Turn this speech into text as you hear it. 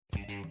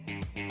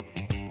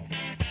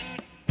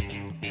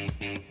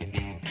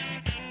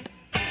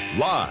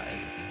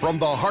Live from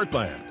the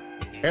heartland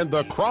and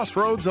the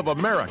crossroads of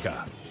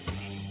America,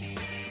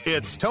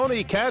 it's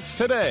Tony Katz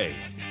Today.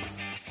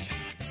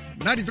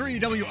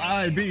 93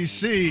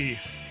 WIBC.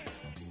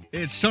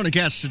 It's Tony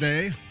Katz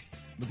Today,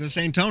 but this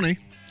ain't Tony.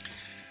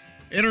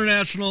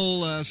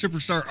 International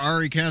superstar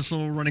Ari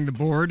Castle running the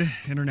board.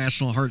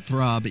 International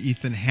heartthrob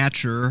Ethan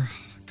Hatcher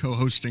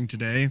co-hosting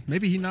today.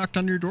 Maybe he knocked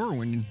on your door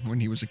when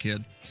he was a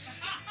kid.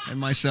 And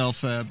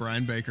myself,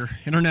 Brian Baker.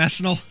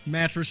 International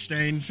mattress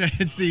stain.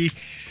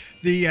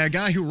 The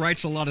guy who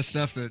writes a lot of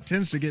stuff that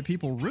tends to get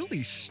people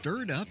really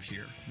stirred up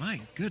here. My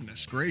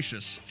goodness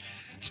gracious.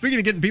 Speaking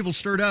of getting people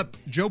stirred up,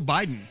 Joe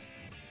Biden.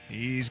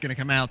 He's going to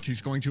come out.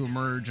 He's going to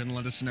emerge and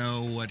let us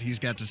know what he's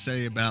got to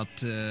say about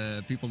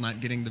people not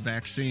getting the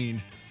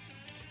vaccine.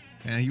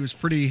 He was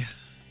pretty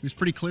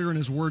clear in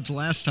his words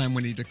last time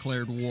when he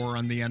declared war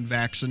on the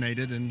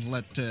unvaccinated and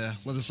let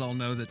us all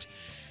know that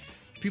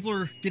people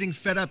are getting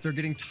fed up. They're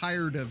getting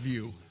tired of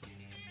you.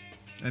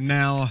 And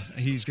now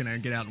he's going to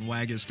get out and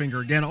wag his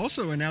finger again.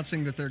 Also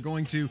announcing that they're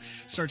going to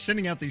start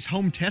sending out these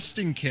home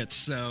testing kits.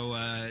 So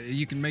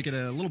you can make it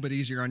a little bit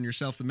easier on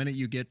yourself the minute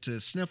you get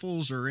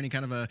sniffles or any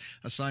kind of a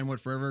sign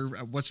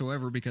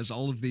whatsoever, because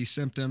all of these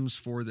symptoms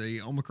for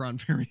the Omicron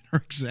variant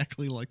are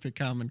exactly like the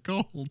common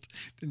cold.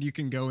 Then you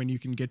can go and you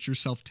can get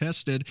yourself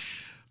tested.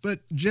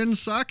 But Jen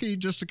Psaki,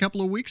 just a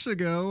couple of weeks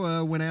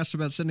ago, when asked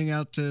about sending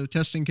out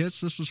testing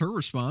kits, this was her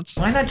response.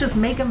 Why not just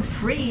make them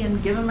free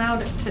and give them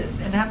out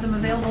and have them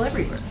available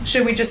everywhere?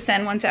 Should we just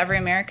send one to every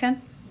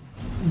American?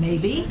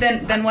 Maybe.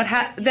 Then what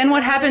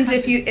happens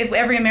if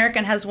every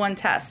American has one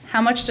test? How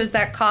much does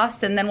that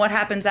cost? And then what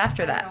happens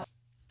after that?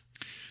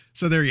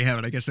 So there you have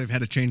it. I guess they've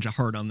had a change of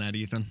heart on that,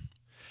 Ethan.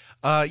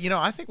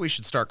 I think we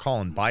should start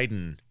calling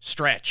Biden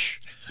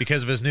Stretch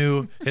because of his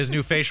new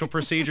facial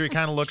procedure. He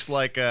kind of looks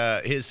like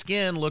his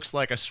skin looks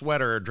like a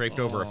sweater draped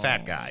over a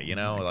fat guy.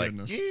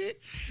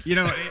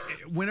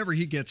 Whenever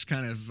he gets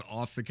kind of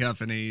off the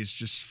cuff and he's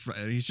just.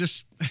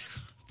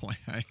 Boy,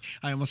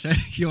 I almost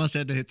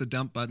had to hit the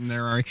dump button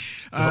there, Ari.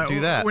 Don't do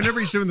that. Whenever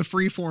he's doing the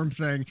freeform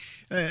thing,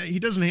 he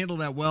doesn't handle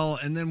that well.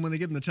 And then when they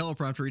give him the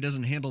teleprompter, he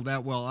doesn't handle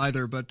that well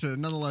either. But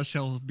nonetheless,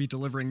 he'll be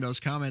delivering those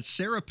comments.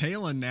 Sarah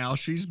Palin now,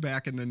 she's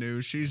back in the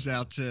news. She's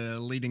out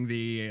leading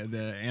the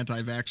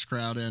anti-vax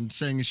crowd and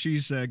saying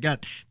she's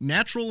got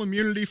natural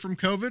immunity from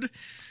COVID.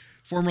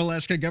 Former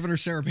Alaska Governor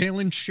Sarah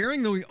Palin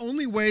sharing the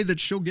only way that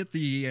she'll get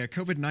the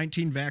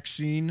COVID-19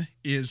 vaccine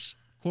is,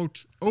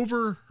 quote,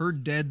 over her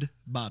dead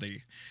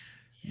body.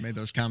 Made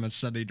those comments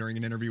Sunday during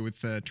an interview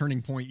with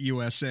Turning Point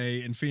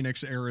USA in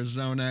Phoenix,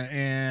 Arizona,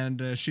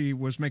 and she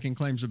was making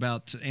claims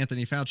about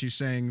Anthony Fauci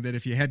saying that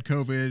if you had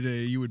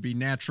COVID, you would be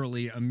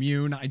naturally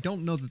immune. I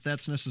don't know that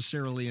that's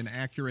necessarily an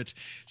accurate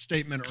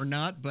statement or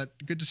not, but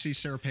good to see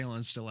Sarah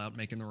Palin still out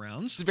making the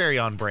rounds. It's very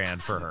on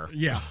brand for her.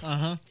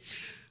 Yeah,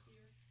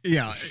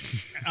 Yeah.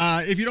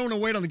 If you don't want to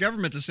wait on the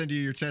government to send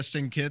you your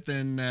testing kit,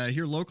 then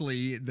here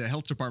locally, the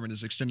health department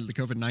has extended the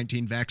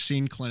COVID-19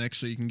 vaccine clinic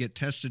so you can get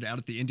tested out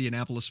at the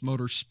Indianapolis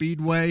Motor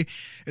Speedway.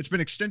 It's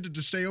been extended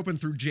to stay open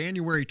through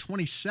January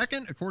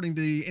 22nd. According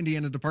to the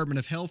Indiana Department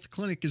of Health,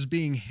 clinic is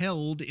being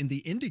held in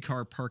the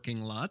IndyCar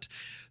parking lot.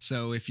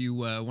 So if you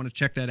want to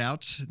check that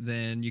out,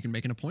 then you can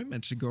make an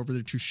appointment to go over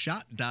there to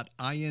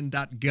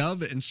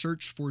shot.in.gov and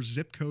search for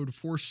zip code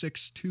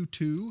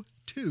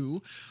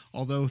 46222.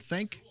 Although,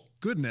 thank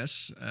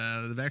goodness,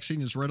 the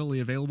vaccine is readily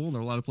available. There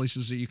are a lot of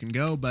places that you can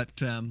go, but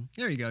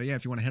there you go. Yeah,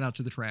 if you want to head out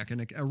to the track,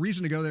 and a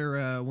reason to go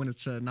there when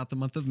it's not the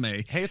month of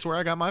May. Hey, it's where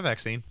I got my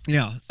vaccine.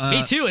 Yeah,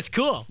 me too. It's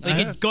cool. You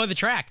can go to the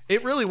track.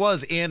 It really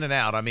was in and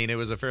out. I mean, it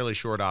was a fairly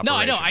short operation. No,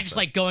 I know. I just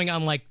like going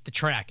on like the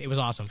track. It was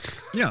awesome.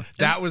 Yeah,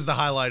 that was the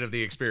highlight of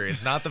the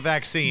experience, not the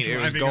vaccine. It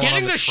was going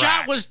getting on the shot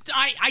track. was.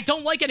 I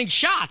don't like getting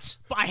shots,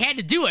 but I had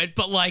to do it.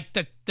 But like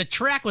the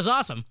track was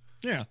awesome.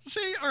 Yeah.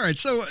 See, all right.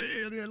 So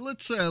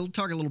let's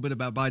talk a little bit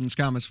about Biden's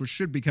comments, which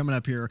should be coming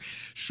up here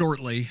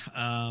shortly.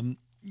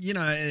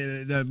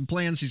 The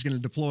plans, he's going to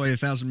deploy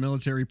 1,000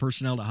 military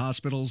personnel to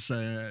hospitals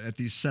at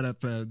these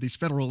these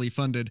federally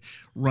funded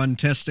run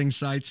testing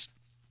sites.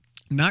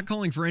 Not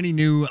calling for any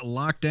new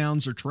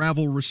lockdowns or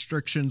travel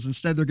restrictions.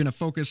 Instead, they're going to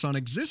focus on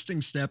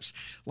existing steps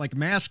like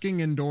masking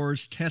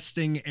indoors,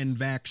 testing, and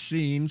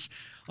vaccines.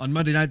 On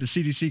Monday night, the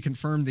CDC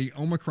confirmed the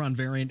Omicron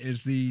variant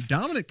is the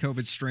dominant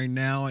COVID strain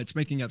now. It's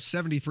making up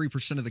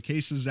 73% of the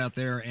cases out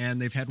there,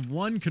 and they've had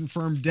one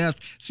confirmed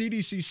death.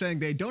 CDC saying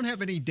they don't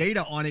have any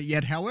data on it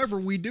yet. However,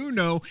 we do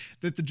know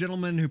that the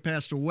gentleman who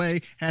passed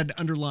away had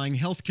underlying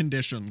health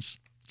conditions.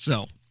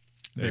 So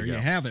there you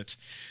have it.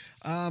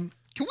 Can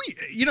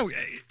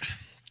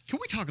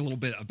we talk a little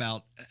bit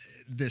about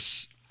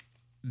this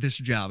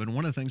job? And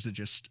one of the things that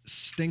just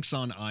stinks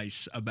on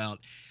ice about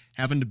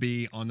having to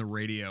be on the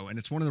radio, and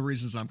it's one of the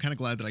reasons I'm kind of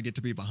glad that I get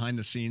to be behind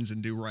the scenes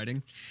and do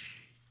writing.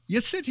 You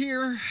sit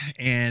here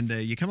and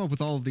you come up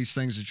with all of these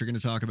things that you're going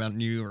to talk about,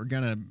 and you are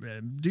going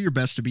to do your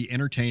best to be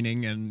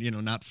entertaining and,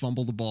 not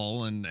fumble the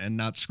ball and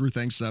not screw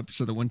things up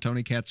so that when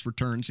Tony Katz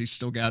returns, he's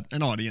still got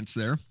an audience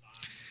there.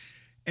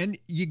 And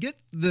you get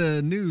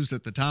the news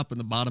at the top and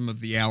the bottom of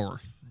the hour.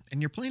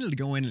 and you're planning to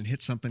go in and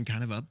hit something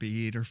kind of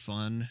upbeat or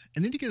fun,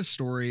 and then you get a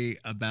story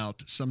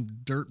about some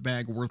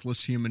dirtbag,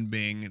 worthless human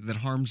being that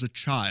harms a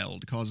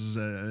child, causes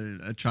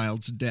a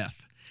child's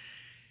death.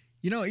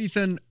 You know,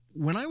 Ethan,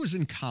 when I was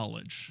in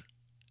college,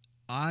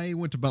 I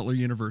went to Butler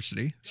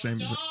University.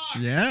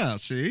 Yeah,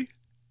 see?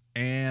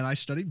 And I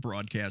studied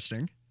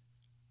broadcasting,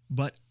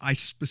 but I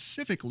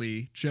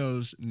specifically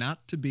chose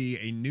not to be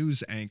a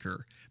news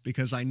anchor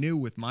because I knew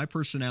with my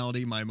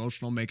personality, my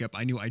emotional makeup,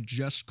 I knew I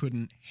just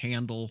couldn't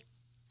handle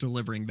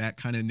delivering that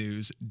kind of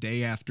news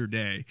day after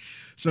day.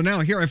 So now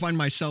here I find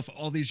myself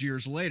all these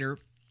years later,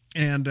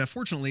 and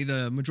fortunately,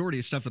 the majority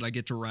of stuff that I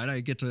get to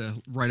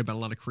write about a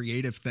lot of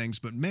creative things.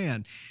 But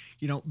man,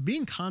 you know,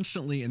 being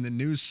constantly in the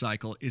news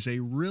cycle is a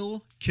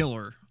real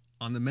killer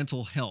on the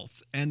mental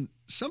health. And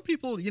some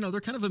people, you know, they're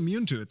kind of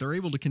immune to it. They're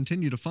able to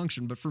continue to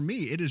function. But for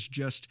me, it is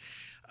just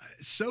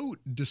so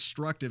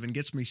destructive and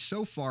gets me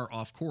so far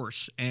off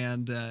course.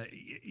 And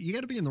you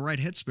got to be in the right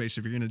headspace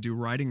if you're going to do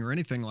writing or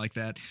anything like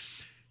that.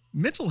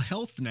 Mental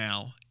health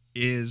now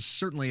is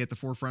certainly at the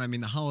forefront. I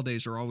mean, the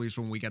holidays are always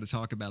when we got to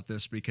talk about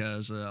this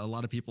because a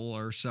lot of people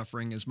are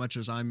suffering. As much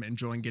as I'm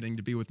enjoying getting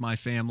to be with my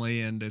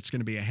family and it's going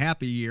to be a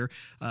happy year,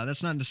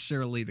 that's not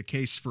necessarily the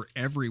case for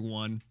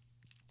everyone.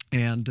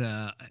 And,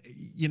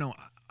 you know,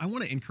 I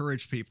want to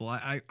encourage people.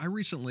 I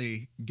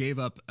recently gave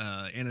up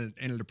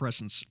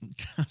antidepressants,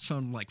 so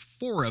I'm like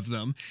 4 of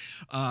them,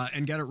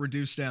 and got it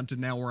reduced down to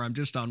now where I'm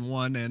just on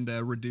 1 and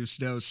a reduced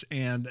dose.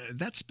 And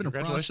that's been a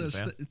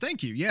process.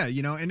 Thank you. Yeah,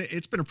 you know, and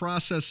it's been a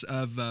process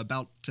of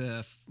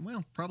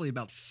probably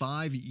about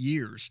 5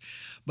 years.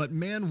 But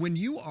man, when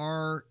you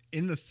are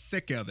in the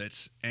thick of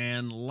it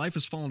and life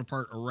is falling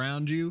apart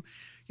around you,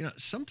 you know,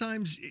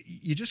 sometimes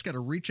you just got to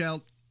reach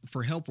out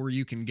for help where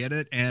you can get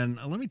it. And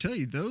let me tell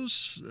you,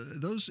 those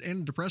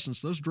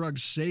antidepressants, those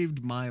drugs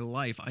saved my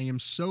life. I am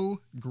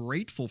so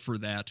grateful for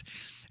that.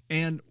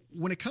 And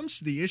when it comes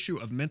to the issue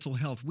of mental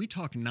health, we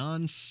talk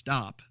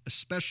nonstop,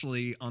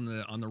 especially on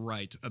the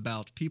right,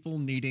 about people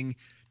needing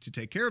to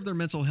take care of their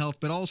mental health,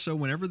 but also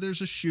whenever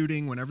there's a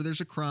shooting, whenever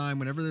there's a crime,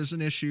 whenever there's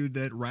an issue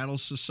that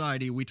rattles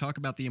society, we talk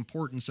about the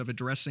importance of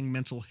addressing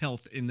mental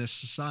health in this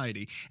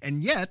society.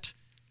 And yet,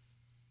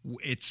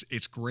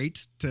 it's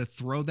great to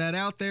throw that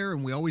out there,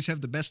 and we always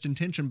have the best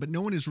intention, but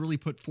no one has really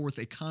put forth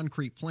a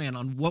concrete plan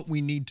on what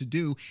we need to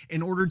do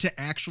in order to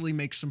actually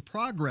make some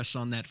progress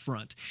on that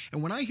front.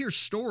 And when I hear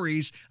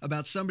stories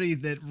about somebody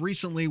that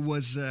recently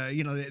was,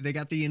 they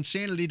got the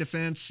insanity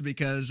defense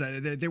because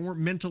they weren't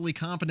mentally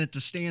competent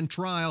to stand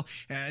trial,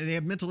 they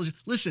have mental...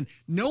 Listen,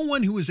 no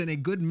one who is in a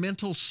good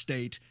mental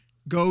state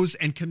goes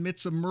and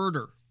commits a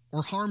murder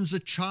or harms a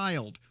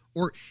child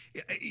or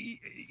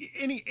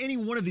any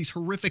one of these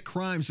horrific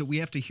crimes that we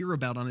have to hear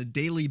about on a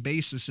daily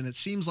basis. And it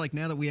seems like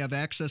now that we have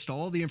access to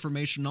all the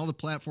information, all the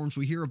platforms,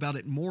 we hear about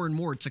it more and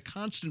more. It's a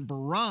constant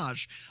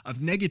barrage of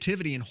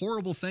negativity and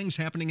horrible things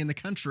happening in the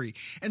country.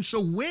 And so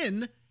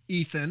when,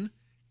 Ethan,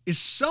 is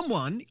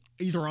someone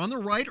either on the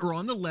right or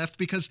on the left,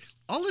 because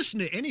I'll listen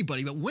to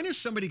anybody, but when is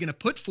somebody going to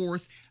put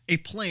forth a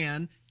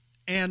plan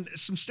and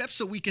some steps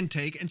that we can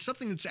take and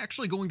something that's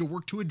actually going to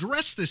work to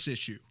address this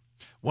issue?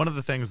 One of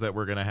the things that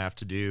we're going to have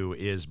to do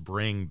is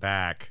bring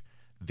back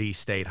the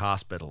state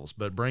hospitals,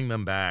 but bring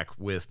them back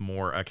with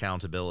more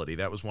accountability.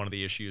 That was one of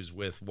the issues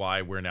with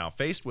why we're now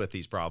faced with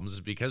these problems, is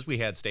because we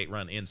had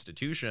state-run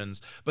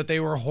institutions, but they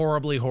were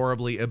horribly,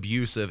 horribly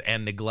abusive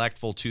and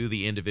neglectful to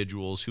the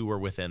individuals who were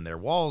within their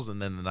walls.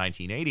 And then in the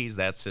 1980s,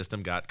 that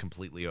system got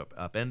completely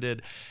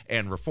upended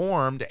and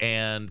reformed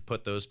and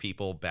put those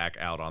people back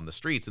out on the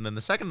streets. And then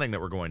the second thing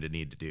that we're going to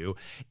need to do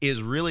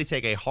is really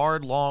take a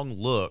hard, long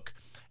look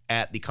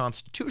at the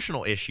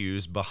constitutional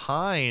issues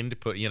behind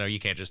you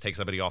can't just take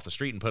somebody off the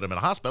street and put them in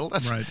a hospital.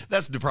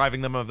 That's depriving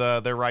them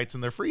of their rights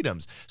and their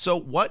freedoms. So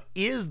what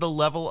is the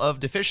level of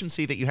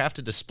deficiency that you have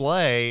to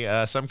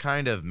display, some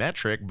kind of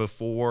metric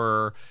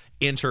before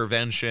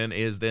intervention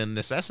is then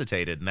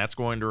necessitated? And that's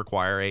going to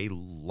require a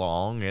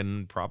long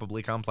and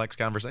probably complex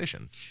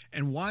conversation.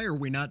 And why are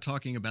we not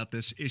talking about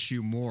this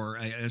issue more,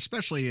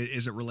 especially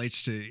as it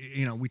relates to,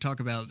 we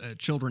talk about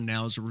children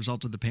now as a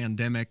result of the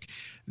pandemic.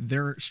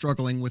 They're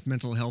struggling with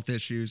mental health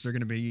issues. They're going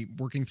to be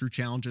working through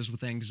challenges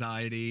with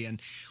anxiety. And,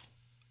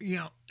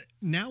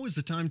 now is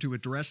the time to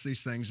address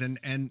these things.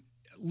 And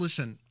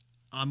listen,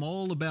 I'm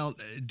all about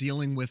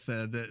dealing with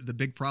the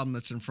big problem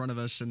that's in front of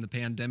us in the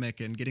pandemic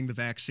and getting the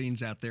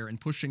vaccines out there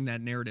and pushing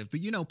that narrative. But,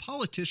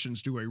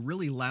 politicians do a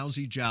really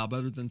lousy job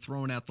other than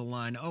throwing out the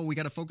line, oh, we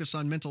got to focus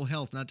on mental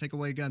health, not take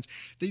away guns.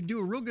 They do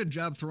a real good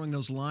job throwing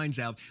those lines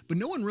out, but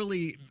no one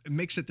really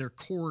makes it their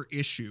core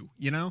issue,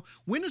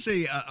 When is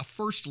a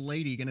first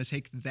lady going to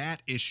take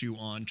that issue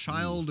on?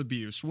 Child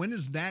abuse. When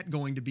is that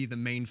going to be the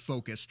main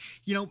focus?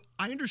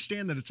 I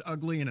understand that it's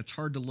ugly and it's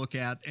hard to look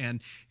at,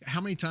 and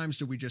how many times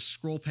do we just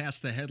scroll past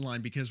the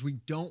headline because we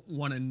don't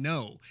want to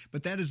know.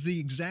 But that is the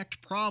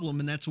exact problem,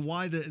 and that's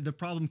why the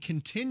problem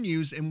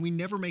continues, and we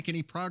never make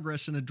any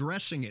progress in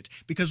addressing it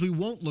because we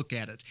won't look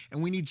at it.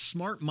 And we need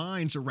smart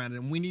minds around it,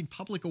 and we need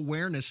public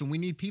awareness, and we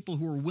need people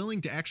who are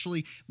willing to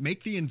actually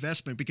make the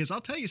investment. Because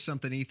I'll tell you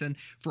something, Ethan,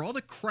 for all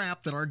the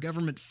crap that our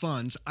government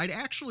funds, I'd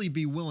actually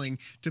be willing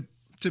to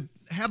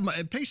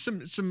pay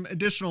some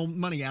additional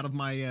money out of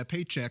my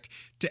paycheck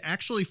to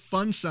actually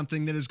fund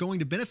something that is going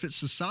to benefit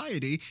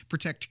society,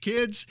 protect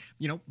kids,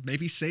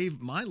 maybe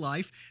save my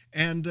life,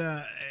 and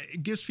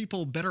it gives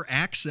people better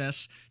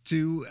access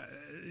to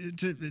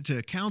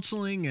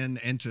counseling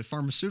and to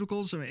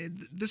pharmaceuticals. I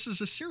mean, this is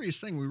a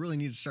serious thing we really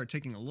need to start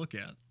taking a look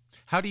at.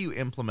 How do you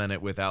implement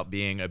it without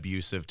being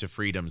abusive to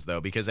freedoms, though?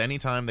 Because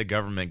anytime the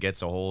government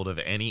gets a hold of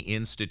any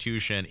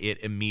institution, it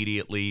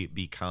immediately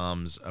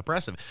becomes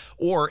oppressive,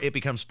 or it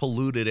becomes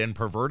polluted and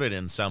perverted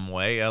in some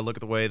way. Look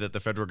at the way that the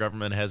federal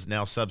government has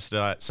now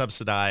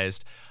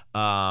subsidized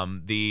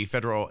the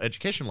federal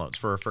education loans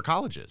for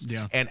colleges.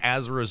 Yeah. And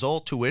as a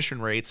result,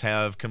 tuition rates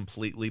have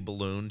completely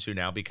ballooned to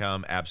now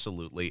become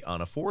absolutely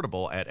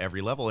unaffordable at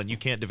every level, and you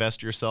can't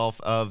divest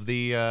yourself of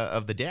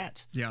the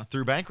debt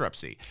through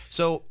bankruptcy.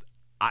 So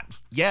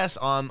yes,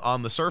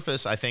 on the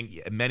surface, I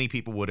think many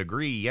people would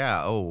agree,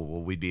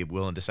 we'd be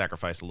willing to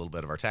sacrifice a little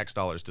bit of our tax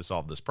dollars to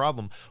solve this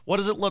problem. What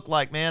does it look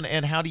like, man?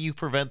 And how do you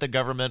prevent the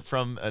government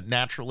from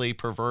naturally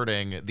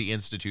perverting the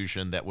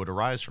institution that would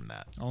arise from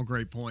that? All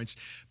great points.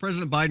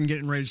 President Biden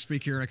getting ready to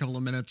speak here in a couple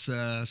of minutes.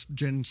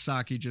 Jen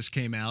Psaki just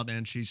came out,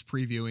 and she's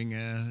previewing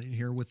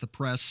here with the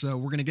press. So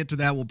we're going to get to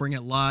that. We'll bring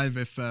it live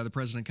if the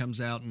president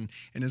comes out and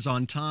is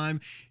on time.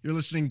 You're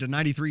listening to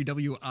 93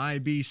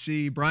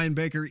 WIBC. Brian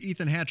Baker,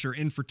 Ethan Hatcher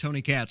in for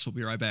Tony Katz. We'll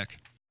be right back.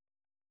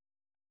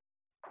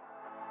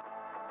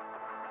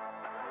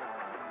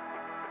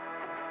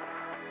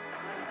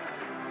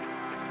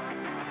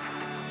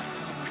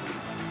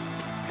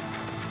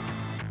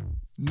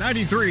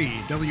 '93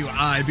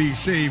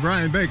 WIBC.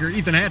 Brian Baker,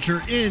 Ethan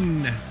Hatcher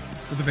in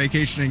for the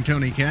vacationing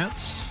Tony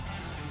Katz.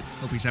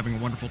 Hope he's having a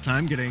wonderful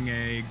time getting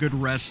a good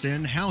rest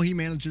in. How he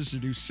manages to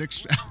do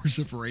 6 hours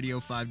of radio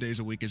 5 days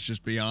a week is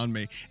just beyond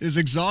me. It is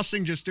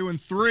exhausting just doing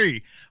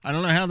 3. I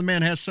don't know how the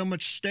man has so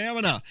much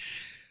stamina.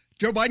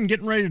 Joe Biden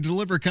getting ready to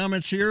deliver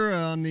comments here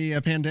on the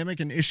pandemic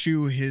and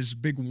issue his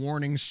big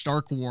warning,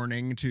 stark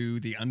warning to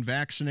the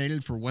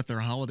unvaccinated for what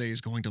their holiday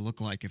is going to look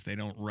like if they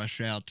don't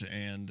rush out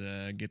and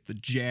get the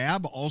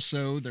jab.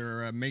 Also,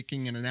 they're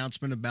making an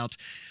announcement about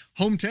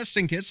home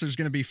testing kits. There's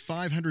going to be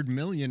 500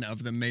 million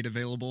of them made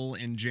available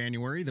in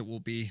January that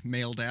will be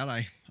mailed out.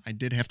 I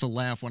did have to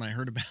laugh when I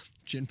heard about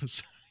Jen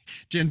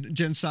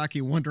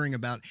Psaki wondering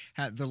about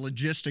the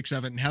logistics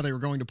of it and how they were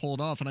going to pull it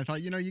off. And I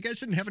thought, you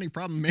guys didn't have any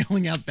problem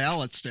mailing out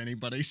ballots to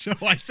anybody, so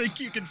I think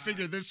you can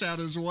figure this out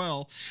as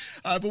well.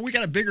 But we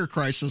got a bigger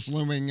crisis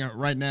looming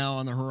right now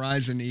on the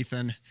horizon,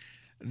 Ethan.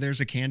 There's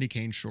a candy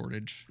cane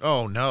shortage.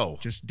 Oh, no.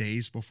 Just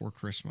days before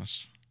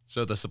Christmas.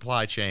 So the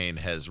supply chain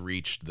has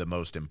reached the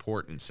most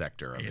important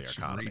sector of the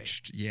economy.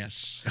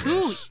 Yes.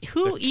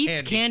 Who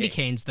eats candy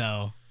canes,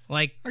 though?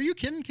 Like, are you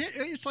kidding?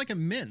 It's like a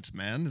mint,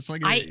 man. It's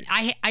like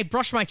I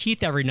brush my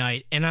teeth every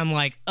night, and I'm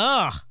like,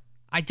 ugh,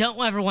 I don't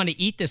ever want to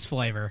eat this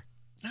flavor.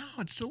 No,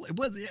 it's still.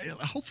 Well,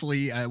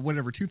 hopefully,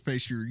 whatever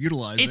toothpaste you're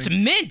utilizing. It's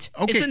mint.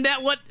 Okay. Isn't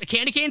that what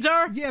candy canes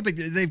are? Yeah, but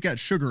they've got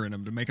sugar in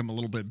them to make them a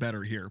little bit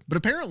better here. But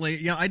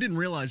apparently, I didn't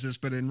realize this,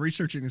 but in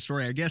researching the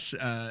story, I guess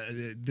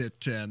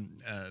that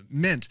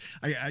mint,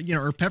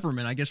 or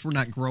peppermint, I guess we're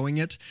not growing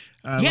it.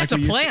 Like it's a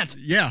plant.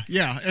 Yeah,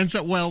 and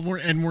so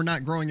we're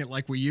not growing it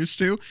like we used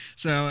to.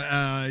 So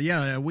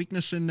a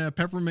weakness in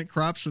peppermint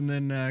crops, and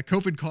then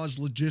COVID caused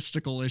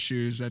logistical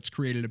issues. That's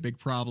created a big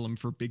problem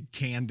for big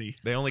candy.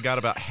 They only got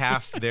about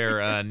half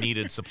their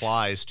needed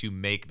supplies to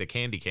make the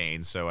candy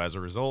canes, so as a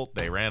result,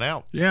 they ran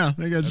out. Yeah,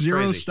 they got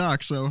zero crazy.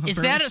 stock. So is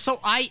that so?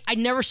 I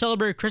never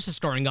celebrated Christmas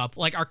growing up.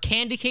 Like, are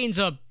candy canes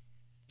a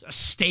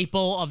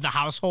staple of the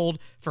household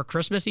for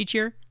Christmas each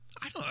year?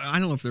 I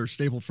don't know if they're a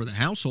staple for the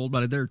household,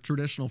 but they're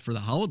traditional for the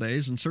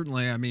holidays. And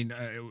certainly, I mean,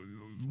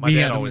 my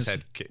dad always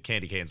had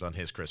candy canes on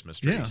his Christmas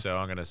tree, so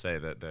I'm going to say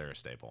that they're a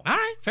staple. All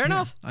right, fair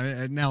enough.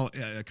 Now,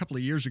 a couple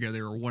of years ago,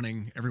 they were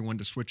wanting everyone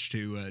to switch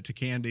to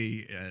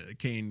candy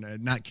cane,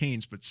 not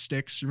canes, but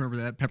sticks. You remember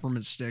that?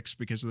 Peppermint sticks,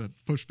 because of the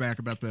pushback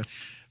about the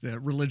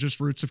religious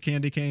roots of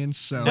candy canes.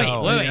 So,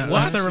 wait,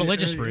 what's the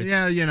religious roots?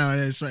 Yeah,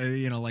 it's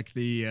like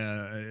the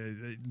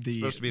it's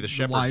supposed to be the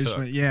shepherd's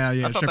hook. Yeah.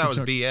 I thought that was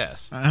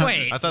BS.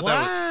 Wait, I thought what?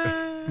 that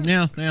was.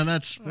 Yeah,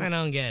 that's. I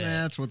don't get it.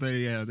 That's what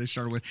they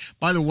started with.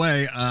 By the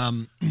way,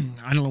 I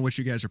don't know what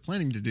you guys are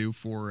planning to do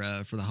for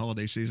the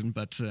holiday season,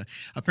 but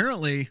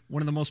apparently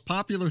one of the most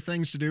popular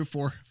things to do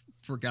for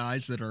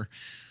guys that are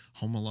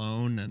home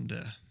alone and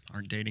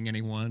aren't dating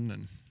anyone,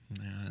 and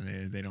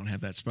they don't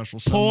have that special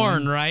someone.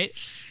 Porn, right?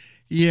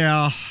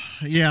 Yeah.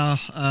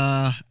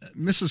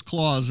 Mrs.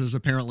 Claus is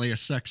apparently a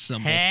sex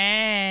symbol.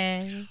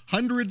 Hey.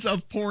 Hundreds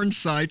of porn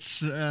sites,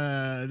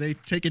 they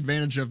take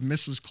advantage of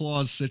Mrs.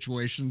 Claus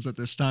situations at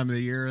this time of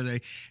the year. They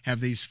have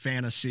these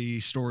fantasy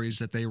stories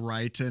that they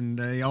write, and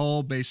they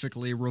all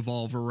basically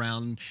revolve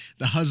around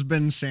the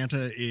husband.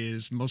 Santa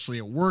is mostly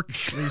at work.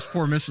 Leaves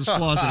poor Mrs.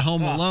 Claus at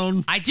home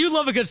alone. I do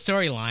love a good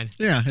storyline.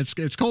 Yeah,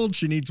 it's cold.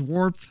 She needs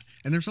warmth.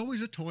 And there's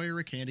always a toy or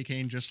a candy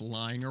cane just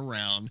lying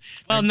around.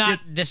 Well,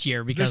 not this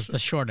year because the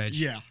shortage.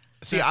 Yeah.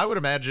 See, I would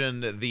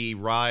imagine the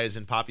rise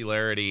in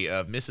popularity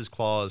of Mrs.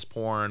 Claus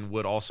porn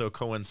would also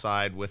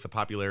coincide with the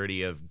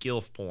popularity of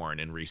GILF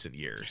porn in recent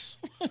years.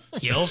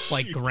 GILF,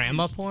 like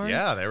grandma porn?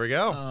 Yeah, there we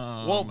go.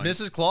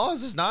 Mrs.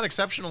 Claus is not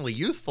exceptionally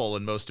youthful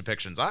in most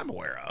depictions I'm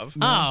aware of.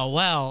 Oh,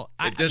 well.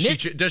 Does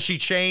she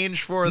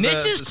change for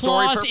Mrs. the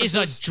story Claus purposes?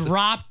 is a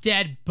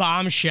drop-dead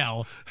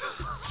bombshell.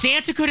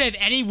 Santa could have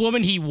any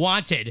woman he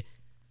wanted.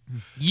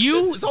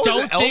 You It's always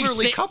don't an think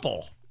elderly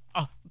couple.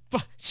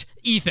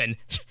 Ethan,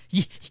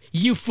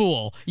 you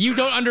fool. You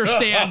don't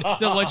understand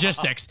the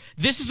logistics.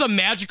 This is a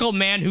magical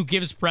man who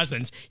gives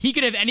presents. He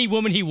can have any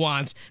woman he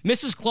wants.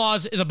 Mrs.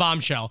 Claus is a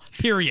bombshell,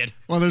 period.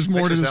 Well, there's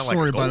more to the her sound like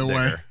story, a by the gold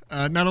way.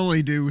 digger. Not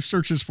only do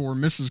searches for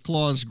Mrs.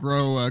 Claus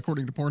grow,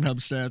 according to Pornhub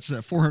stats,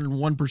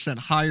 401%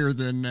 higher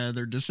than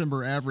their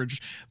December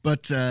average,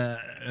 but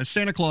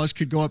Santa Claus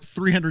could go up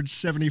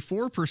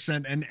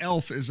 374%, and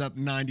Elf is up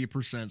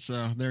 90%.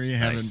 So there you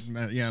have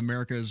it. Yeah,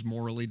 America is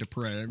morally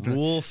depraved.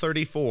 Rule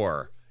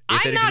 34.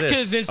 If I'm it not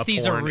exists, convinced a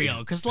these are porn real ex-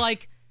 because,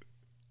 like,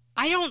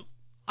 I don't.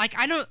 God,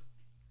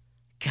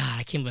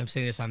 I can't believe I'm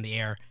saying this on the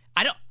air.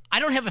 I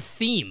don't have a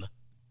theme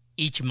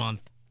each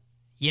month.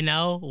 You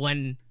know,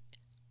 when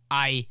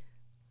I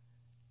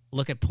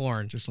look at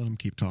porn. Just let him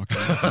keep talking.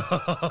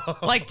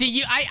 Like,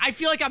 I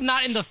feel like I'm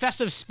not in the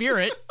festive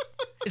spirit.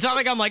 It's not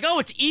like I'm like, oh,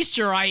 it's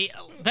Easter. I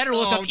better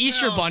look up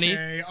Easter Bunny.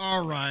 Okay,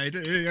 all right.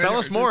 Tell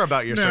us more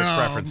about your search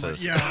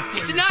preferences. Yeah,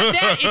 It's not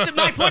that.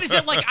 My point is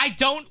that, like, I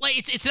don't like.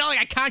 It's not like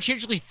I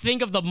conscientiously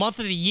think of the month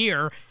of the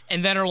year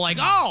and then are like,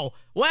 oh,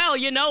 well,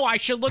 you know, I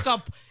should look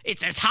up.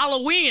 It's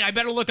Halloween. I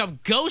better look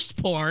up ghost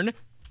porn.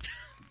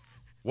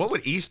 What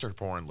would Easter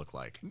porn look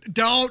like?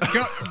 Don't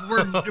go.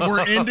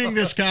 We're ending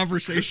this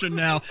conversation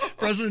now.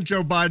 President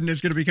Joe Biden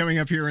is going to be coming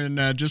up here in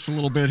just a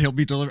little bit. He'll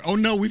be delivering. Oh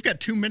no, we've got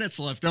 2 minutes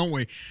left, don't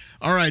we?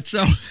 All right,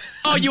 so.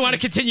 Oh, you want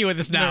to continue with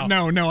this now?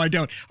 No, I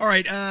don't. All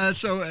right,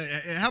 so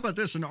how about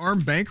this? An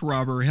armed bank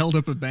robber held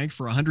up a bank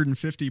for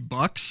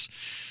 $150,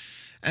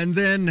 and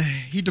then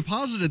he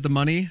deposited the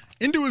money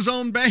into his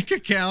own bank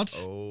account.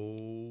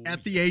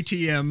 At the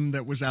ATM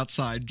that was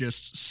outside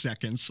just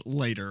seconds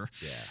later.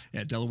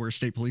 Yeah, Delaware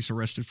State Police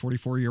arrested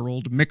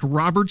 44-year-old Mick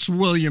Roberts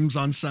Williams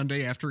on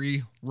Sunday after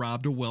he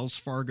robbed a Wells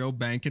Fargo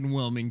bank in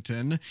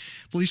Wilmington.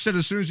 Police said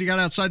as soon as he got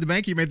outside the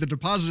bank, he made the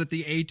deposit at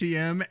the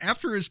ATM.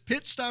 After his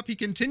pit stop, he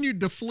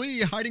continued to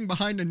flee, hiding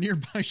behind a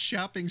nearby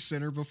shopping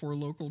center before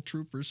local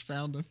troopers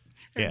found him.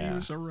 And he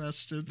was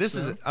arrested. This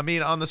is, I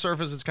mean, on the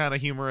surface, it's kind of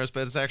humorous,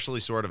 but it's actually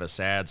sort of a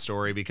sad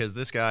story because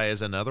this guy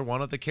is another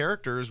one of the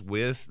characters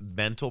with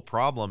mental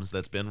problems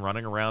that's been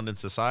running around in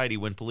society.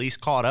 When police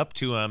caught up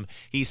to him,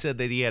 he said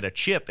that he had a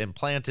chip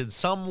implanted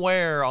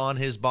somewhere on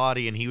his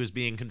body and he was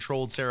being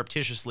controlled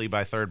surreptitiously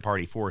by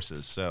third-party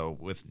forces, so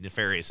with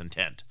nefarious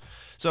intent.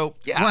 So,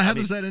 yeah. Well, how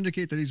does that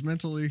indicate that he's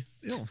mentally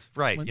ill?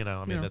 Right, Like,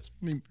 that's...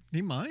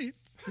 He might.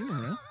 You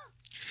don't know.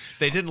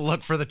 They didn't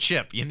look for the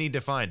chip. You need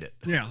to find it.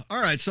 Yeah.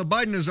 All right. So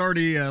Biden is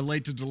already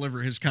late to deliver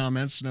his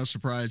comments. No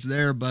surprise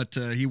there, but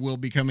he will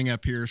be coming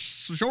up here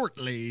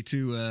shortly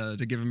to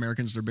give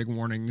Americans their big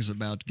warnings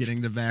about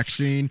getting the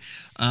vaccine.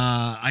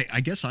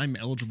 I guess I'm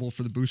eligible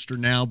for the booster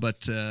now,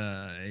 but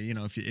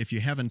if you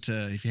haven't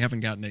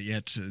gotten it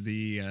yet,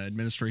 the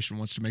administration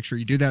wants to make sure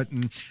you do that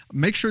and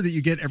make sure that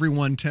you get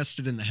everyone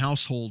tested in the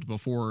household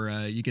before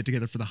you get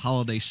together for the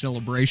holiday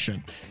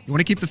celebration. You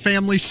want to keep the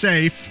family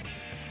safe.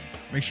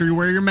 Make sure you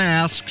wear your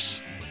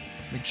masks.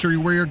 Make sure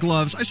you wear your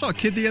gloves. I saw a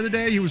kid the other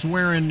day. He was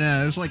wearing,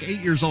 he was like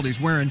 8 years old.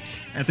 He's wearing,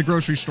 at the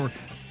grocery store,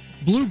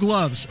 blue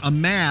gloves, a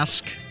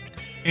mask,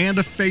 and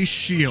a face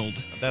shield.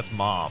 That's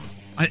mom.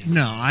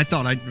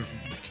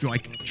 Do I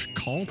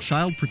call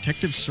Child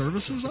Protective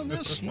Services on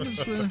this?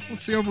 What's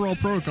the overall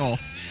protocol?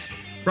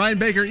 Brian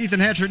Baker, Ethan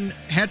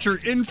Hatcher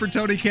in for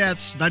Tony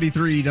Katz,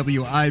 93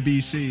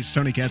 WIBC's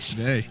Tony Katz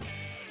Today.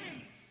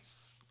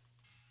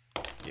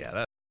 Yeah,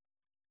 that.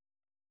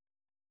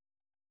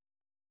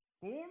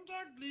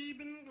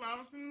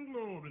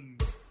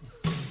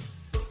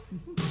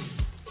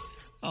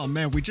 Oh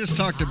man, we just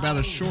talked about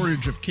a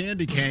shortage of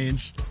candy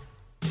canes.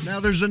 Now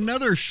there's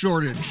another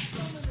shortage.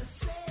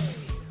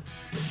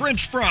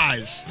 French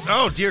fries.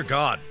 Oh, dear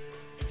God.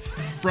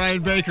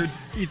 Brian Baker,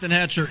 Ethan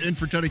Hatcher, in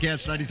for Tony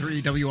Katz,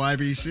 93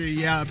 WIBC.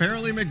 Yeah,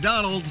 apparently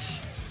McDonald's.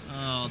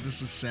 Oh,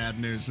 this is sad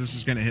news. This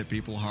is going to hit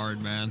people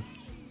hard, man.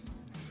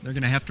 They're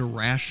going to have to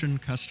ration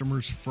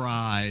customers'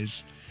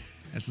 fries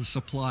as the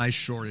supply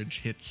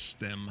shortage hits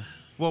them.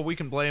 Well, we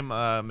can blame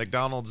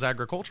McDonald's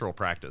agricultural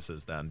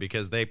practices then,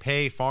 because they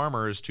pay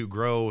farmers to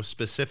grow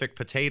specific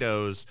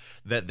potatoes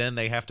that then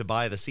they have to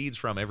buy the seeds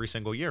from every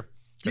single year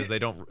because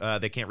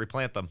they can't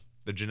replant them.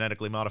 They're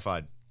genetically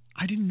modified.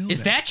 I didn't know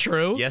Is that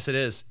true? Yes, it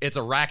is. It's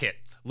a racket.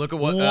 Look at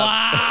what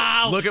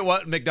Wow. look at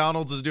what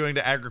McDonald's is doing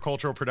to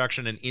agricultural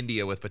production in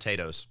India with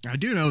potatoes. I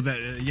do know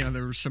that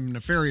there were some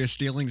nefarious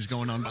dealings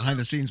going on behind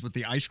the scenes with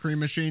the ice cream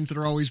machines that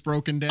are always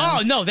broken down.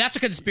 Oh, no, that's a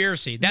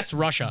conspiracy. That's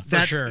Russia, for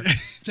sure.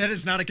 That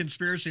is not a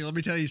conspiracy. Let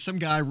me tell you, some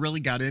guy really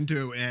got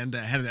into it and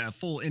had a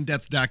full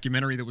in-depth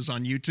documentary that was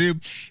on YouTube.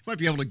 You might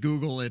be able to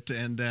Google it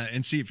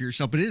and see it for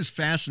yourself. But it is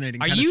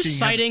fascinating. Are you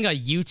citing a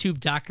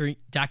YouTube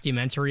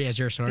documentary as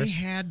your source? They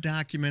had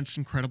documents,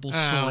 incredible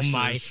sources. Oh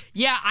my!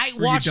 Yeah, I Were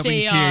you watched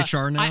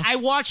WTHR now? I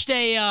watched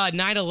a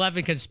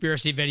 9/11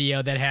 conspiracy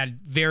video that had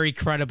very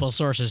credible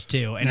sources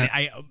too, and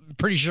I'm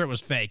pretty sure it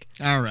was fake.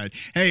 All right.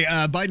 Hey,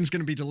 Biden's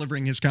going to be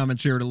delivering his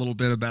comments here in a little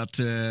bit about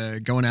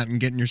going out and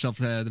getting yourself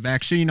the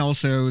vaccine.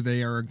 Also,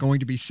 they are going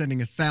to be sending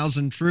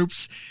 1,000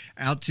 troops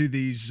out to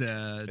these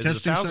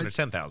testing 1,000 or sites.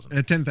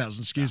 10,000?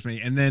 10,000, excuse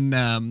me. And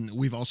then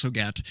we've also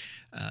got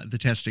the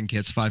testing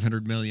kits,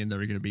 500 million that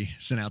are going to be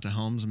sent out to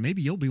homes.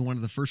 Maybe you'll be one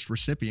of the first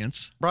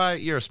recipients.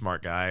 Brian, you're a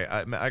smart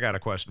guy. I got a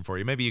question for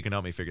you. Maybe you can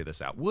help me figure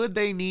this out. Would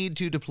they need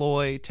to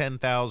deploy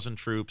 10,000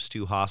 troops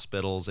to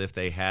hospitals if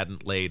they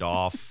hadn't laid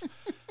off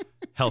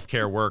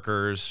healthcare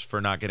workers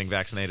for not getting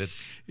vaccinated?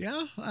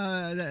 Yeah,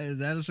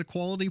 that is a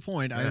quality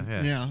point.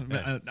 Yeah.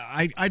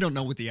 I don't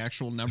know what the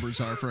actual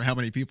numbers are for how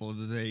many people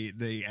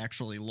they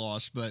actually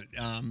lost, but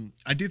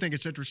I do think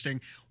it's interesting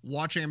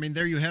watching. I mean,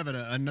 there you have it,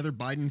 another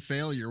Biden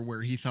failure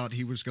where he thought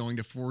he was going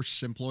to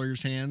force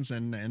employers' hands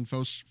and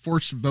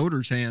force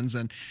voters' hands,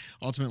 and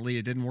ultimately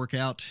it didn't work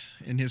out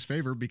in his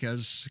favor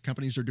because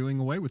companies are doing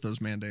away with those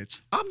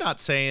mandates. I'm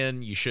not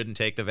saying you shouldn't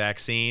take the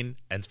vaccine.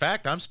 In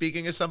fact, I'm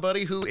speaking as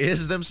somebody who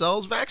is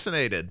themselves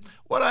vaccinated.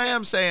 What I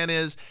am saying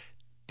is,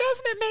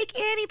 doesn't it make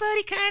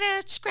anybody kind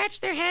of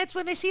scratch their heads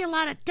when they see a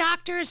lot of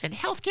doctors and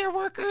healthcare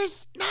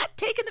workers not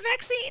taking the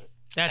vaccine?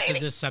 That's a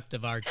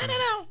deceptive argument. I don't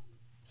know.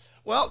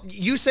 Well,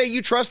 you say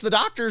you trust the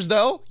doctors,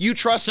 though. You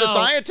trust the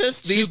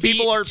scientists. These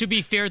people are... To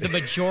be fair, the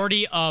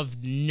majority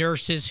of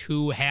nurses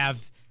who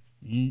have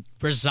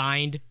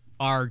resigned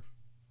are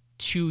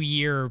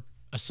 2-year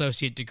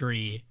associate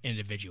degree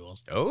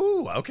individuals.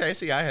 Oh, okay.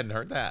 See, I hadn't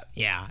heard that.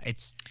 Yeah,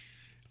 it's...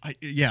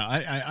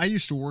 I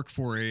used to work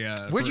for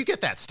a... Where'd you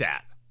get that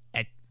stat?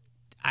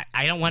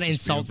 I don't want to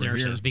insult over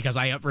nurses here. because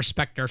I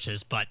respect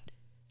nurses, but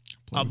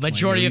a Play with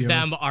majority my of yo-yo.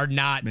 them are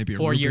not Maybe a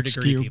 4-year Rubik's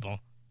degree Cube. people.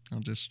 I'll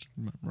just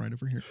right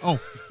over here. Oh,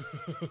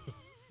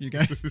 you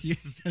guys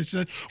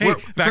said. We're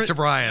back to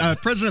Brian.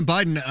 President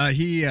Biden,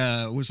 he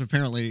was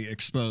apparently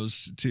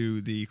exposed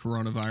to the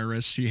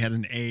coronavirus. He had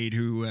an aide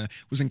who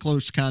was in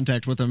close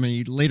contact with him, and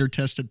he later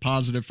tested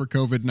positive for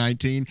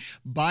COVID-19.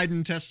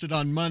 Biden tested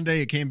on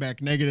Monday. It came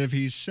back negative.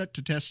 He's set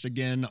to test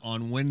again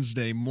on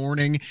Wednesday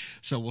morning,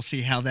 so we'll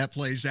see how that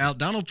plays out.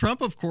 Donald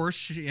Trump, of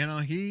course, he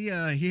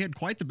had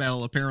quite the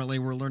battle, apparently.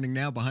 We're learning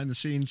now behind the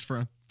scenes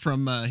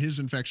from his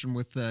infection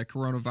with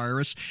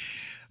coronavirus.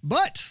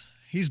 But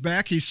he's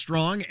back, he's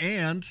strong,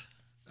 and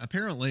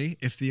apparently,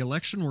 if the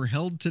election were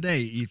held today,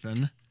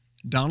 Ethan,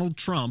 Donald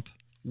Trump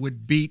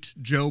would beat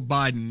Joe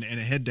Biden in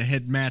a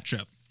head-to-head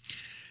matchup.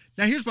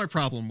 Now, here's my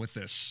problem with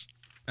this.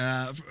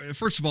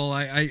 First of all,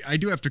 I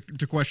do have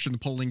to question the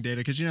polling data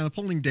because, the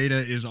polling data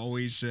is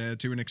always,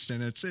 to an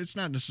extent, it's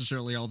not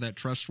necessarily all that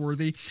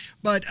trustworthy.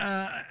 But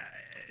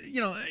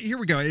here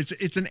we go.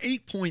 It's an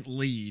 8-point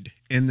lead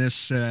in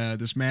this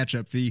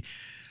matchup. The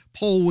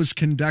poll was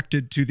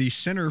conducted to the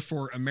Center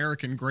for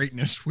American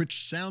Greatness,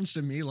 which sounds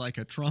to me like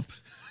a Trump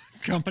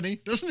company.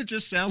 Doesn't it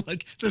just sound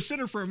like the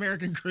Center for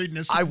American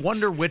Greatness? I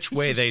wonder which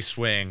way they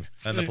swing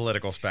on the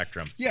political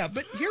spectrum. Yeah,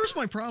 but here's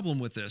my problem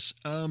with this.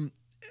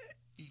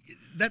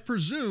 That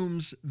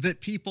presumes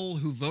that people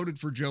who voted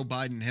for Joe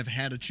Biden have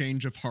had a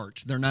change of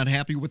heart. They're not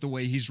happy with the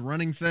way he's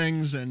running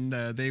things, and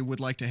they would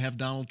like to have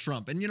Donald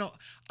Trump. And,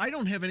 I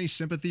don't have any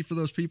sympathy for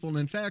those people. And,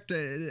 in fact,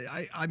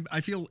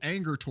 I feel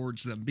anger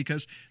towards them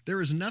because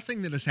there is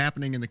nothing that is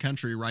happening in the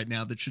country right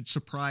now that should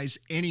surprise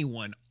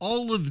anyone.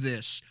 All of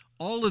this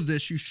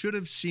you should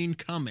have seen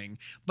coming.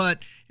 But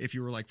if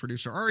you were like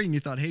producer Ari and you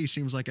thought, hey, he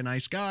seems like a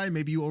nice guy,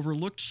 maybe you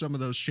overlooked some of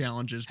those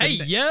challenges. But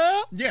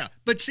yeah.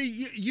 But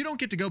see, you don't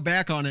get to go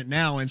back on it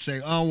now and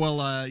say, oh,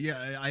 well,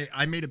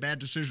 I made a bad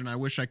decision. I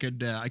wish I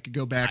could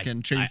go back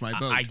and change my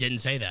vote. I didn't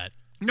say that.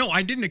 No,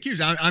 I didn't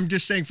accuse. I'm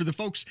just saying for the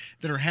folks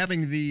that are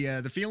having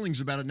the feelings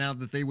about it now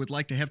that they would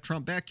like to have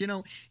Trump back,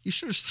 you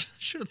should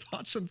have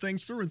thought some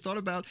things through and thought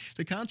about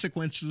the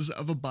consequences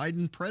of a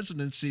Biden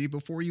presidency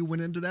before you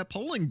went into that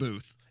polling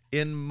booth.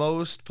 In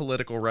most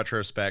political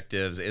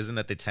retrospectives, isn't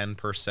it the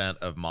 10%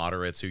 of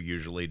moderates who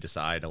usually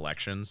decide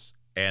elections?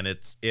 And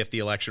if the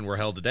election were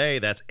held today,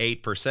 that's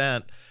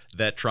 8%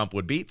 that Trump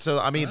would beat. So,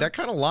 that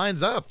kind of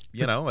lines up,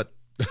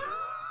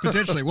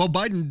 Potentially. Well,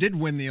 Biden did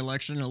win the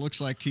election. It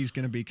looks like he's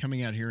going to be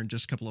coming out here in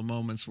just a couple of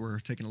moments. We're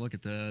taking a look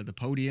at the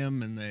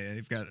podium, and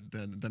they've got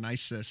the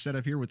nice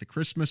setup here with the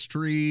Christmas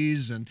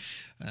trees, and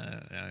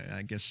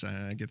I guess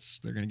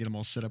they're going to get him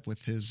all set up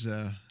with his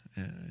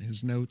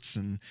his notes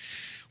and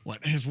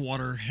his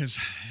water,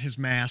 his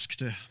mask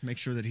to make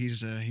sure that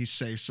he's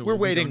safe. So we're we'll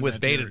be waiting going to with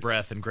that bated dinner.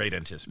 breath and great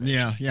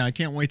anticipation. Yeah, I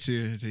can't wait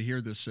to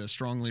hear this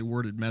strongly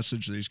worded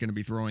message that he's going to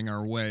be throwing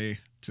our way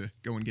to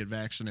go and get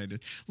vaccinated.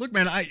 Look,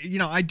 man,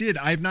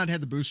 I've not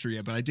had the booster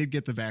yet, but I did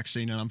get the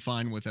vaccine and I'm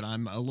fine with it.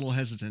 I'm a little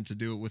hesitant to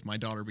do it with my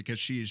daughter because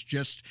she is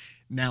just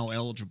now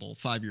eligible,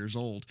 5 years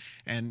old.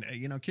 And,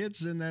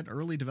 kids in that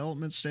early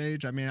development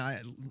stage, I mean,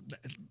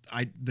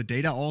 the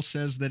data all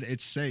says that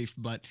it's safe,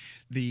 but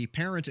the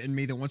parent in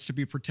me that wants to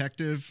be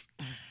protective,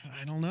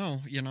 I don't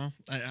know,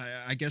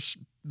 I guess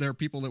there are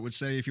people that would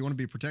say if you want to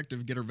be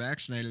protective, get her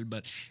vaccinated,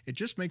 but it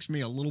just makes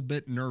me a little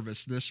bit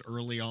nervous this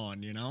early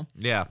on,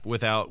 Yeah,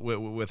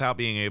 without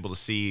being able to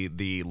see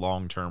the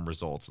long-term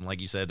results. And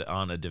like you said,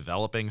 on a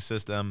developing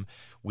system,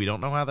 we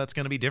don't know how that's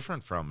going to be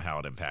different from how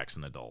it impacts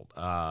an adult.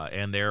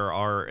 And there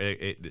are,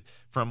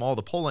 from all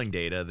the polling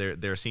data,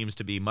 there seems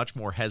to be much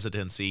more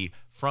hesitancy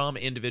from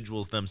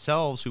individuals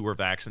themselves who were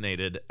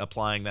vaccinated,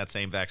 applying that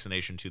same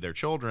vaccination to their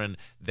children,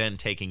 than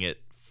taking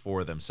it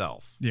for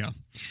themselves. Yeah.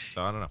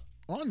 So I don't know.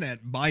 On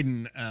that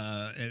Biden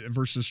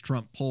versus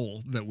Trump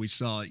poll that we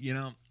saw,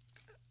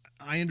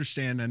 I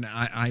understand, and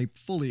I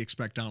fully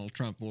expect Donald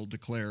Trump will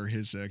declare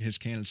his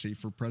candidacy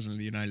for president of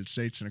the United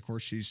States, and of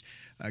course he's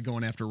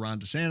going after Ron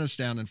DeSantis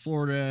down in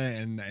Florida,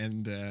 and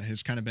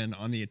has kind of been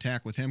on the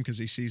attack with him because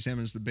he sees him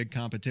as the big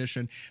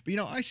competition. But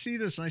I see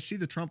this, and I see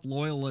the Trump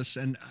loyalists,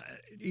 and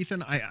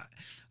Ethan, I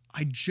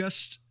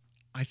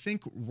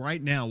think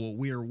right now what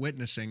we are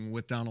witnessing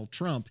with Donald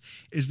Trump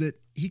is that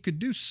he could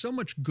do so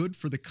much good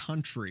for the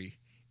country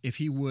if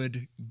he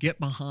would get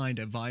behind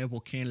a viable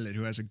candidate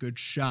who has a good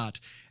shot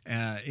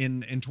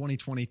in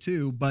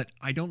 2022. But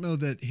I don't know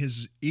that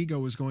his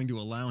ego is going to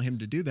allow him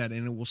to do that,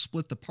 and it will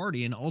split the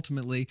party. And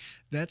ultimately,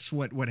 that's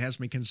what has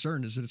me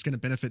concerned, is that it's going to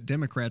benefit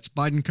Democrats.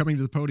 Biden coming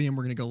to the podium.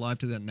 We're going to go live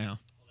to that now.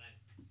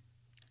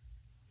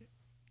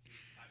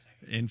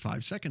 In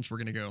 5 seconds, we're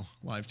going to go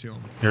live to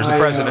him. Here's the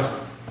president.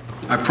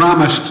 I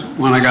promised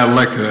when I got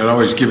elected I'd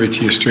always give it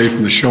to you straight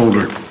from the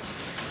shoulder.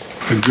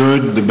 The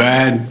good, the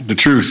bad, the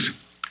truth.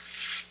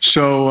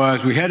 So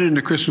as we head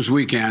into Christmas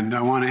weekend,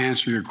 I want to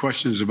answer your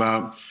questions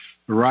about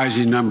the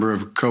rising number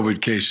of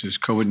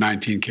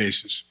COVID-19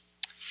 cases.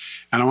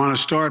 And I want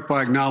to start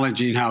by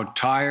acknowledging how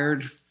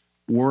tired,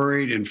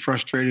 worried, and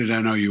frustrated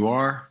I know you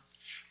are.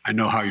 I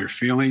know how you're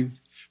feeling.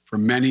 For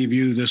many of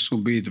you, this will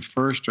be the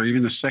first or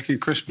even the second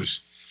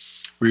Christmas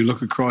where you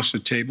look across the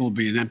table, will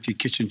be an empty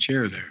kitchen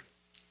chair there.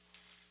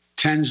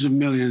 Tens of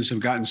millions have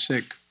gotten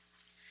sick.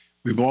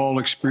 We've all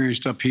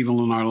experienced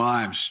upheaval in our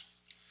lives.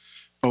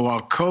 But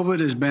while COVID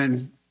has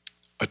been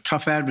a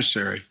tough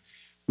adversary,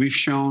 we've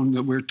shown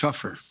that we're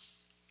tougher.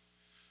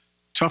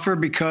 Tougher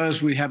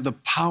because we have the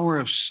power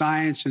of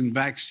science and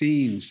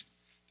vaccines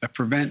that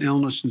prevent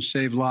illness and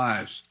save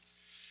lives.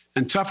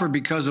 And tougher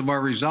because of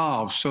our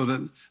resolve. So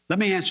that, let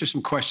me answer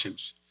some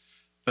questions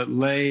that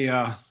lay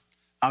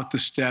out the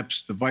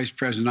steps the Vice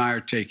President and I are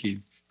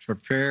taking to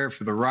prepare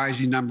for the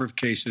rising number of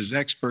cases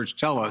experts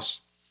tell us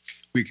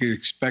we can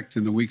expect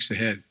in the weeks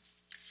ahead.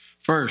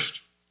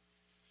 First,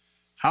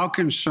 how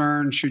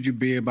concerned should you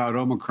be about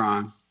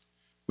Omicron,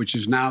 which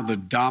is now the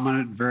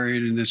dominant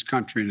variant in this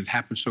country, and it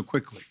happened so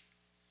quickly?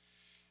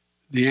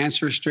 The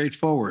answer is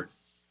straightforward.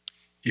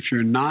 If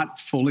you're not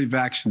fully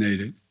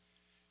vaccinated,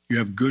 you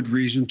have good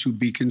reason to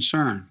be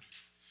concerned.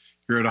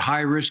 You're at a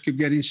high risk of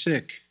getting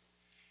sick.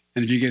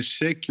 And if you get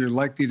sick, you're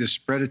likely to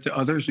spread it to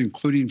others,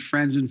 including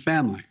friends and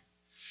family.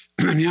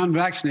 The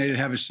unvaccinated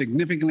have a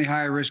significantly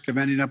higher risk of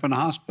ending up in a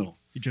hospital.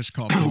 He just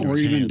coughed into or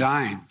his even hand.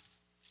 dying.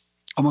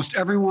 Almost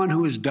everyone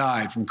who has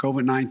died from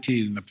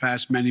COVID-19 in the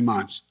past many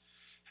months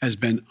has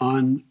been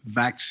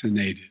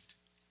unvaccinated.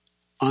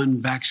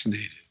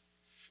 Unvaccinated.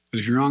 But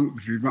if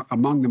you're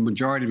among the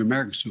majority of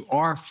Americans who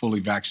are fully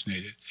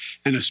vaccinated,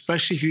 and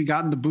especially if you've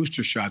gotten the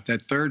booster shot,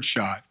 that third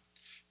shot,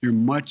 you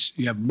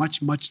have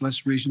much, much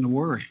less reason to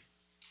worry.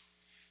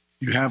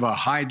 You have a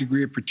high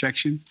degree of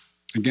protection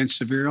against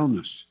severe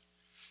illness.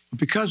 But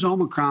because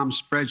Omicron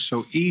spreads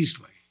so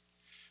easily,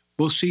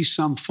 we'll see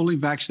some fully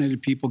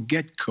vaccinated people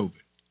get COVID,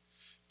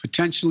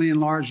 potentially in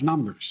large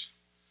numbers.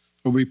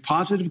 There will be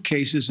positive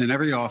cases in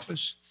every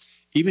office,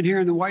 even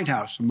here in the White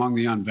House, among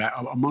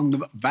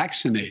the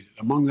vaccinated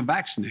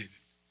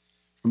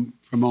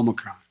from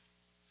Omicron.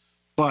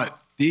 But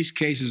these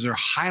cases are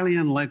highly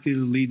unlikely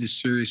to lead to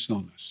serious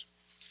illness.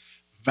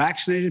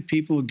 Vaccinated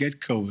people who get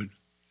COVID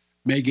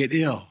may get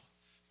ill,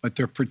 but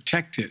they're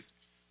protected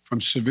from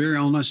severe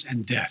illness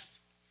and death.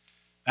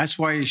 That's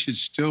why you should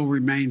still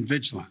remain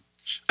vigilant.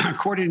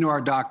 According to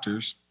our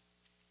doctors,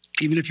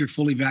 even if you're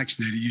fully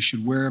vaccinated, you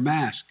should wear a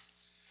mask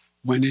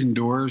when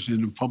indoors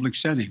and in public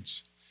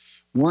settings.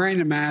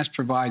 Wearing a mask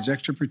provides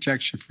extra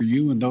protection for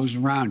you and those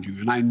around you.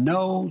 And I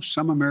know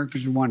some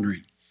Americans are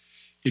wondering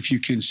if you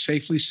can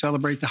safely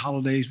celebrate the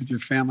holidays with your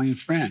family and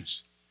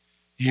friends.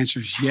 The answer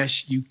is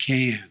yes, you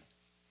can.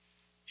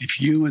 If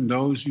you and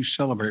those you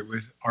celebrate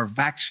with are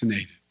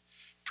vaccinated,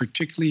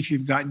 particularly if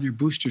you've gotten your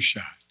booster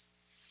shot.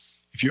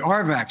 If you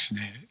are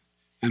vaccinated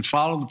and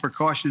follow the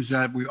precautions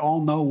that we all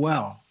know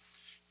well,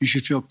 You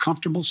should feel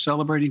comfortable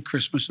celebrating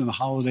Christmas and the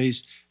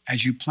holidays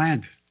as you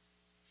planned it.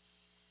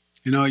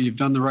 You know, you've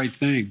done the right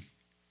thing.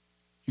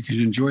 You can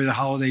enjoy the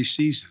holiday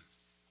season.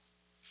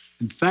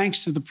 And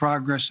thanks to the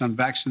progress on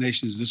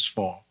vaccinations this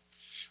fall,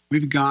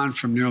 we've gone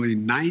from nearly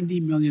 90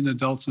 million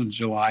adults in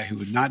July who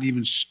had not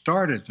even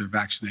started their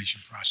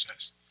vaccination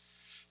process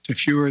to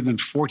fewer than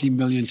 40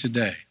 million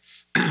today.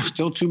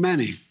 Still too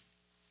many,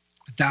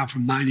 but down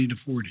from 90 to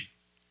 40.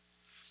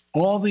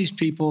 All these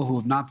people who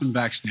have not been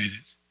vaccinated,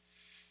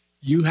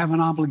 you have an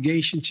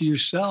obligation to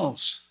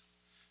yourselves,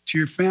 to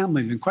your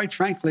families, and quite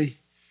frankly,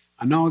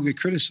 I know I'll get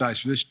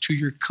criticized for this, to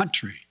your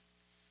country.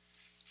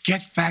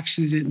 Get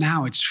vaccinated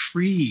now. It's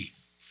free.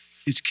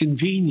 It's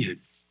convenient.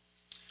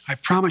 I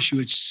promise you,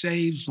 it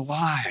saves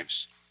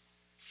lives.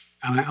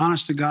 And I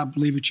honest to God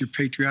believe it's your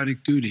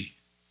patriotic duty.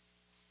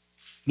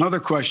 Another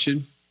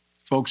question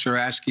folks are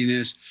asking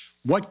is,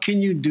 what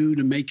can you do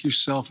to make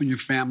yourself and your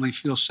family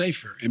feel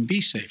safer and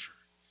be safer?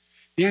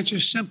 The answer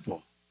is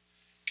simple.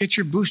 Get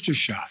your booster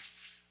shot.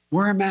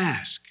 Wear a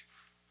mask.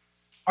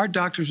 Our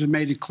doctors have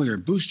made it clear.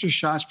 Booster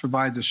shots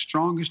provide the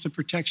strongest of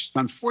protections.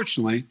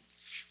 Unfortunately,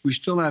 we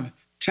still have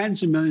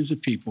tens of millions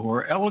of people who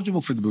are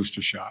eligible for the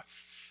booster shot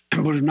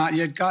but have not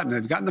yet gotten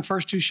it. They've gotten the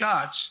first 2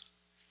 shots,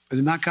 but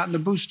they've not gotten the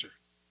booster.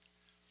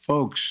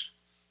 Folks,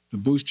 the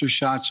booster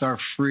shots are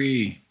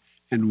free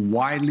and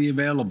widely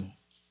available.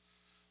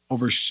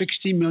 Over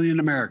 60 million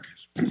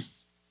Americans,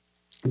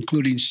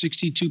 including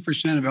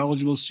 62% of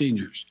eligible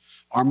seniors,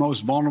 our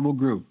most vulnerable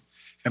group,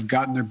 have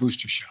gotten their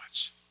booster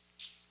shots.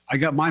 I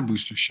got my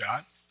booster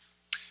shot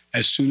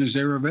as soon as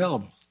they were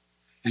available.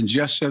 And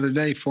just the other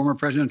day, former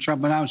President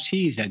Trump announced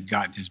he had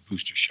gotten his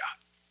booster shot.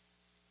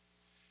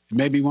 It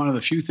may be one of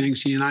the few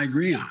things he and I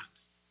agree on.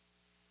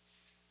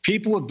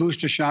 People with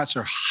booster shots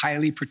are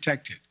highly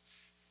protected.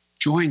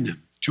 Join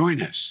them.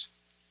 Join us.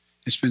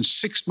 It's been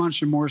 6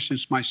 months or more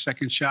since my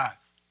second shot.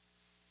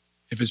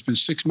 If it's been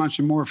 6 months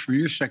or more from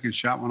your second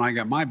shot when I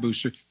got my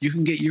booster, you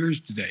can get yours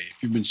today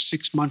if you've been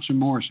 6 months or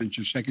more since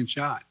your second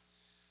shot.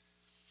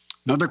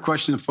 Another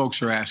question that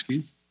folks are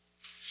asking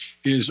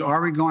is,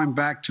 are we going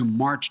back to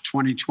March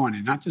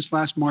 2020? Not this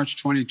last March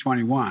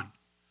 2021,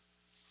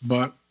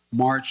 but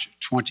March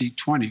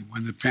 2020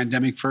 when the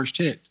pandemic first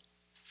hit.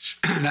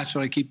 That's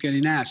what I keep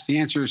getting asked. The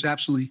answer is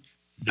absolutely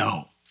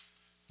no.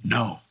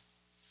 No.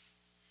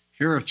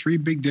 Here are 3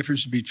 big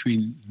differences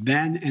between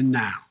then and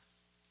now.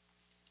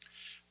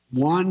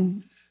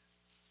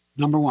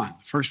 Number one,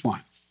 the first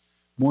one,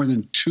 more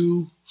than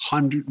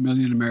 200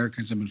 million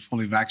Americans have been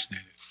fully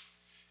vaccinated.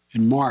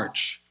 In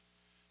March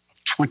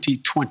of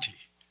 2020,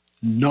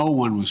 no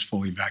one was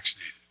fully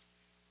vaccinated.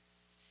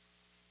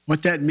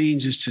 What that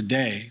means is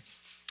today,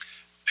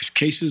 a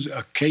case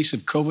of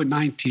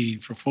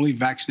COVID-19 for fully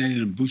vaccinated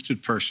and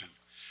boosted person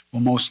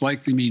will most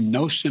likely mean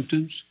no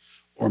symptoms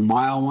or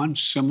mild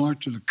ones similar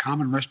to the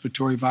common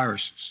respiratory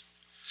viruses.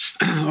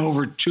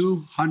 Over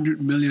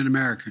 200 million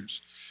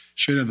Americans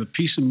should have the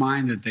peace of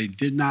mind that they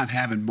did not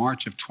have in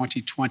March of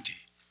 2020.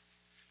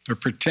 They're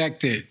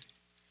protected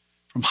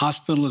from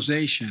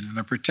hospitalization and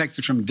they're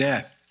protected from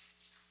death.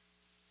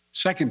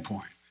 Second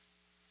point,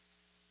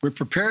 we're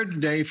prepared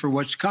today for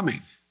what's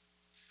coming.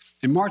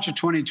 In March of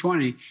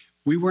 2020,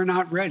 we were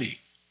not ready.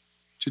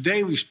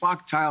 Today, we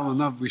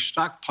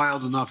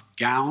stockpiled enough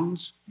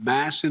gowns,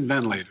 masks, and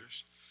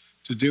ventilators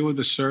to deal with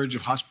the surge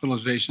of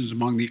hospitalizations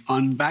among the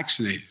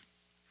unvaccinated.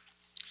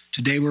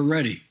 Today, we're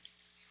ready.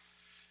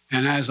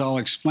 And as I'll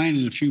explain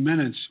in a few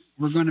minutes,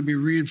 we're going to be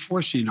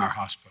reinforcing our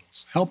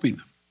hospitals, helping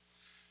them.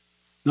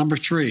 Number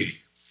 3,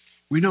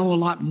 we know a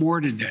lot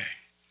more today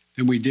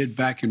than we did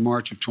back in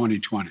March of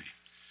 2020.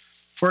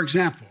 For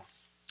example,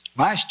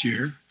 last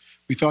year,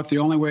 we thought the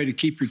only way to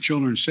keep your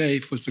children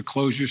safe was to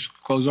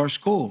close our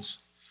schools.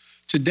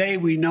 Today,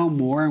 we know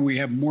more and we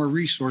have more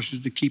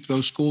resources to keep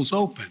those schools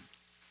open.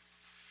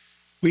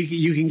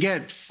 You can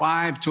get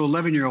 5 to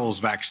 11-year-olds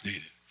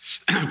vaccinated,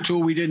 a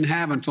tool we didn't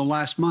have until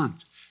last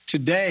month.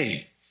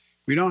 Today,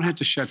 we don't have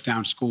to shut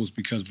down schools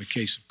because of a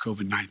case of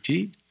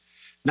COVID-19.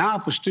 Now,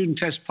 if a student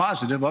tests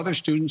positive, other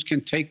students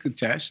can take the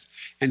test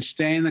and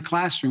stay in the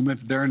classroom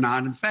if they're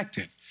not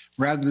infected,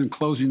 rather than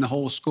closing the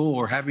whole school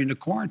or having to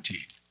quarantine.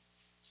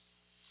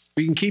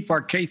 We can keep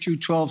our K through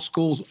 12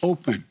 schools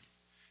open.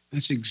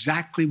 That's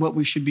exactly what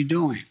we should be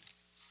doing.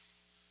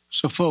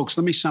 So, folks,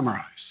 let me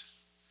summarize.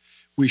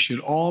 We should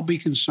all be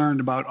concerned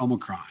about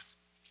Omicron,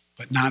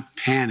 but not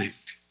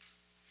panicked.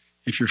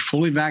 If you're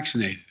fully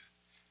vaccinated,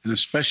 and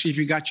especially if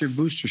you got your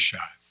booster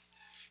shot,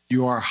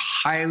 you are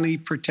highly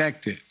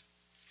protected.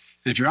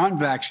 And if you're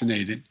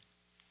unvaccinated,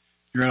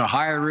 you're at a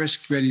higher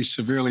risk of getting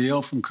severely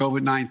ill from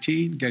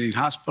COVID-19, getting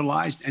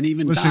hospitalized, and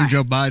even Listening dying. to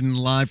Joe Biden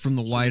live from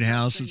the White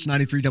House. It's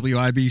 93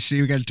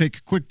 WIBC. We got to take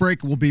a quick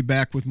break. We'll be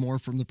back with more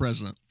from the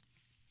president.